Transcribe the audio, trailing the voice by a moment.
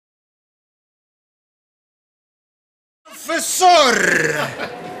Profesor.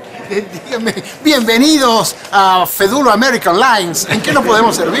 Dígame, bienvenidos a Fedulo American Lines. ¿En qué nos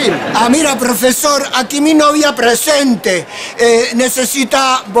podemos servir? Mira, profesor, aquí mi novia presente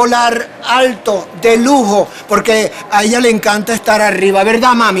necesita volar alto, de lujo, porque a ella le encanta estar arriba,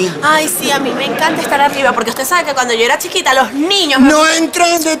 ¿verdad, mami? Ay, sí, a mí me encanta estar arriba, porque usted sabe que cuando yo era chiquita, los niños... No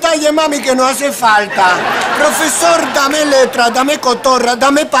entre en detalle, mami, que no hace falta. Profesor, dame letra, dame cotorra,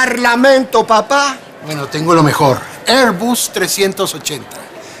 dame parlamento, papá. Bueno, tengo lo mejor. Airbus 380.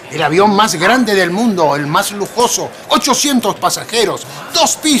 El avión más grande del mundo, el más lujoso. 800 pasajeros,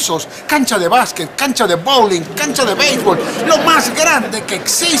 2 pisos, cancha de básquet, cancha de bowling, cancha de béisbol. Lo más grande que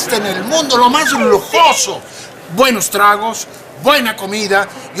existe en el mundo, lo más lujoso. Buenos tragos, buena comida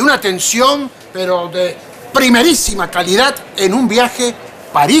y una atención, pero de primerísima calidad en un viaje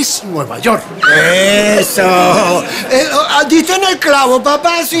París-Nueva York. ¡Eso! Diste en el clavo,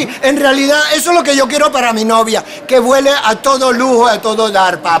 papá, sí. En realidad, eso es lo que yo quiero para mi novia. Que vuele a todo lujo, a todo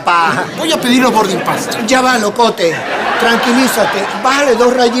dar, papá. Voy a pedir los boarding pass. Ya va, locote. Tranquilízate. Bájale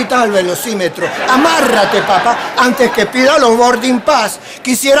 2 rayitas al velocímetro. Amárrate, papá, antes que pida los boarding pass.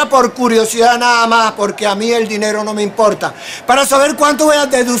 Quisiera por curiosidad nada más, porque a mí el dinero no me importa. Para saber cuánto voy a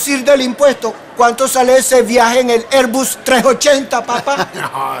deducir del impuesto. ¿Cuánto sale ese viaje en el Airbus 380, papá?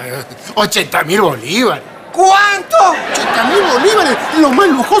 No, 80.000 bolívares. ¿Cuánto? 80.000 bolívares, lo más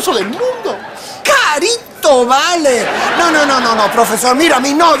lujoso del mundo. ¡Carito Vale! No, profesor. Mira,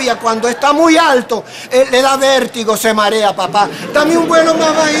 mi novia cuando está muy alto le da vértigo, se marea, papá. Dame un vuelo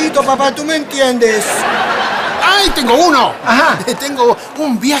más bajito, papá, ¿tú me entiendes? ¡Ay, tengo uno! Ajá. Tengo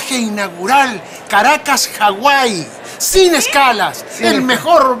un viaje inaugural, Caracas, Hawái. Sin escalas, Sí. El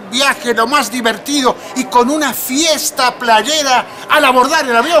mejor viaje, lo más divertido y con una fiesta playera al abordar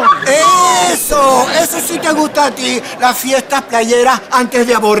el avión. Eso sí te gusta a ti, las fiestas playeras antes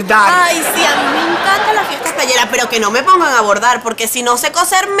de abordar. Ay, sí, a mí me encantan las fiestas playeras, pero que no me pongan a bordar, porque si no sé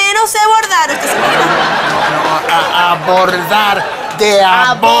coser, menos sé bordar. ¿Usted se imagina? No, abordar, de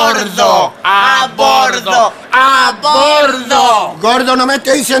a bordo, a bordo, a bordo. Gordo, no me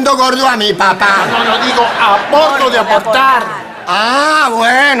estés diciendo gordo a mí, papá. No, digo a bordo de aportar.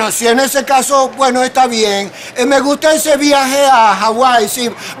 Bueno, si en ese caso, bueno, está bien. Me gusta ese viaje a Hawái,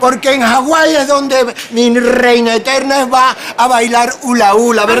 sí, porque en Hawái es donde mi reina eterna va a bailar hula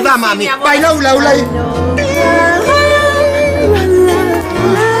hula, ¿verdad, Ay, sí, mami? mi amor. Baila hula hula ahí.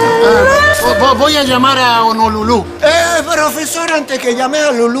 Voy a llamar a Honolulu. Profesor, antes que llames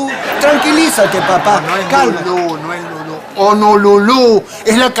a Lulú, tranquilízate, papá. No es Calma. Lulú, no es Lulú. Honolulu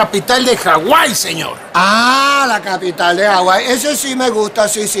es la capital de Hawái, señor. La capital de Hawái. Ese sí me gusta,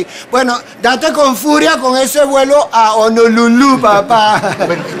 sí. Bueno, date con furia con ese vuelo a Honolulu, papá.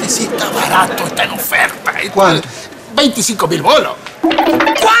 Bueno, este sí está barato, está en oferta. ¿Cuánto? 25.000 bolos.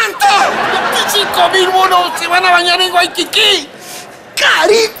 ¿Cuánto? 25.000 bolos se van a bañar en Waikiki.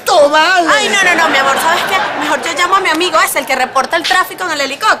 ¡Carito Vale! Ay, no, mi amor, ¿sabes qué? Mejor yo llamo a mi amigo ese, el que reporta el tráfico en el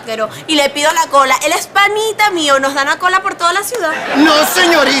helicóptero, y le pido la cola. Él es panita mío, nos da una cola por toda la ciudad. No,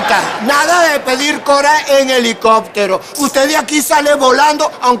 señorita, nada de pedir cola en helicóptero. Usted de aquí sale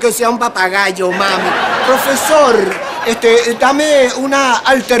volando, aunque sea un papagayo, mami. Profesor, dame una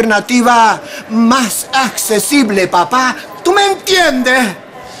alternativa más accesible, papá. ¿Tú me entiendes?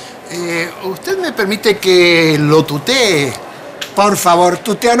 ¿Usted me permite que lo tutee? Por favor,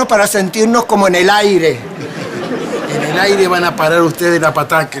 tuteanos para sentirnos como en el aire. En el aire van a parar ustedes la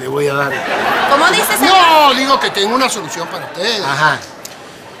patada que le voy a dar. ¿Cómo dice, señor? No, digo que tengo una solución para ustedes. Ajá.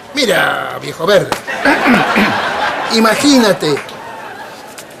 Mira, viejo verde. Imagínate.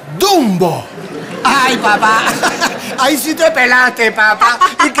 Dumbo. Ay, papá. Ahí sí te pelaste, papá.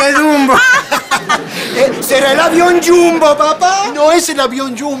 ¿Y qué Dumbo? ¿Será el avión Jumbo, papá? No es el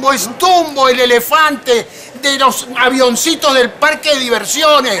avión Jumbo, es Dumbo, el elefante de los avioncitos del parque de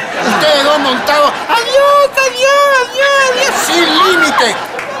diversiones. Ustedes dos montados. Adiós. Sin límite.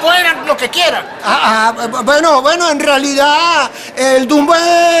 Puedan lo que quieran. Bueno, en realidad, el Dumbo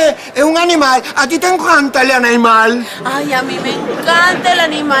es un animal. ¿A ti te encanta el animal? Ay, a mí me encanta el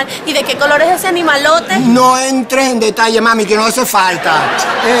animal. ¿Y de qué color es ese animalote? No entres en detalle, mami, que no hace falta.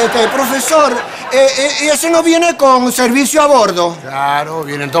 Profesor, ¿y ese no viene con servicio a bordo? Claro,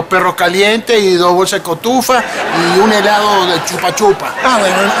 vienen 2 perros calientes y 2 bolsas de cotufa y un helado de chupa chupa.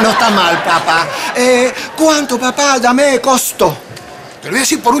 Bueno, no está mal, papá. ¿Cuánto, papá? Dame costo. Te lo voy a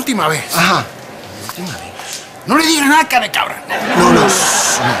decir por última vez. Ajá. Última vez. No le digas nada, cara de cabra. No.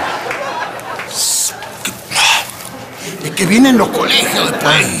 Es que vienen los colegios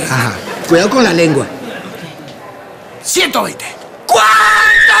después. Ajá. Cuidado con la lengua. 120. ¿Cuánto?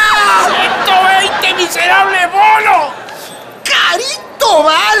 120, miserable bono. ¡Carito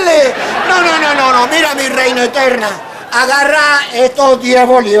Vale! No. Mira, mi reina eterna. Agarra estos 10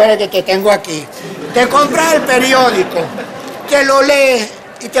 bolívares que te tengo aquí. Te compras el periódico, te lo lees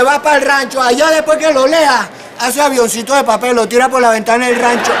y te vas para el rancho. Allá después que lo leas, hace avioncito de papel, lo tira por la ventana del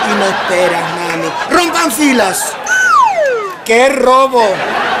rancho y me esperas, mami. ¡Rompan filas! ¡Qué robo!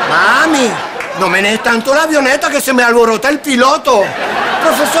 Mami, no menees tanto la avioneta que se me alborota el piloto.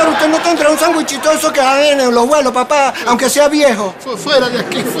 Profesor, ¿usted no tendrá un sanguichito de esos que dan en los vuelos, papá? Aunque sea viejo. Fuera de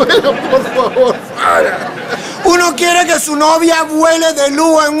aquí, fuera, por favor, fuera. Uno quiere que su novia vuele de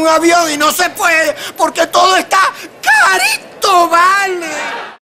lujo en un avión y no se puede porque todo está carito, vale.